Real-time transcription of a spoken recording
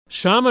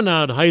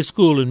Chaminade High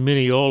School in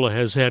Mineola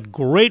has had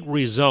great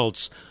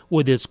results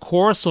with its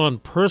course on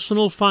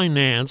personal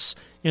finance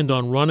and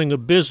on running a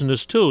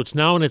business, too. It's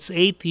now in its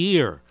 8th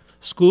year.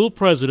 School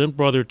president,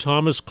 Brother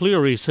Thomas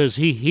Cleary, says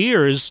he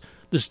hears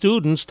the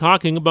students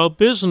talking about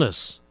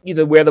business.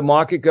 Where the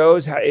market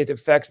goes, how it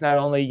affects not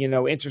only,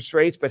 interest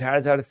rates, but how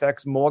does that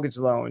affect mortgage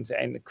loans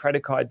and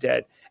credit card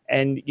debt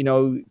and,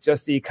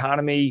 just the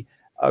economy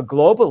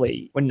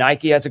globally. When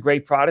Nike has a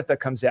great product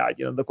that comes out,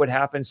 look what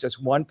happens,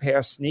 just one pair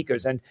of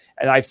sneakers. And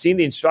I've seen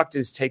the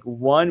instructors take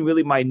one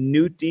really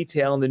minute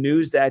detail in the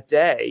news that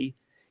day.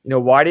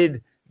 Why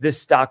did this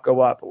stock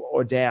go up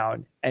or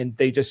down? And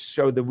they just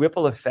show the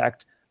ripple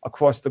effect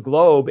across the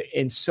globe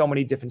in so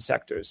many different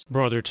sectors.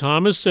 Brother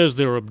Thomas says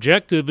their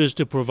objective is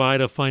to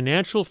provide a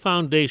financial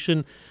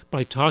foundation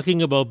by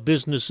talking about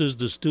businesses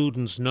the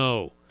students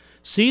know.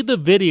 See the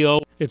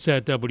video. It's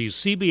at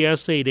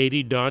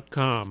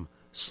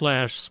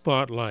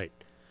WCBS880.com/spotlight.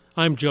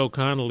 I'm Joe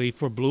Connolly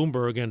for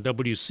Bloomberg and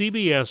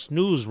WCBS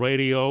News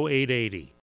Radio 880.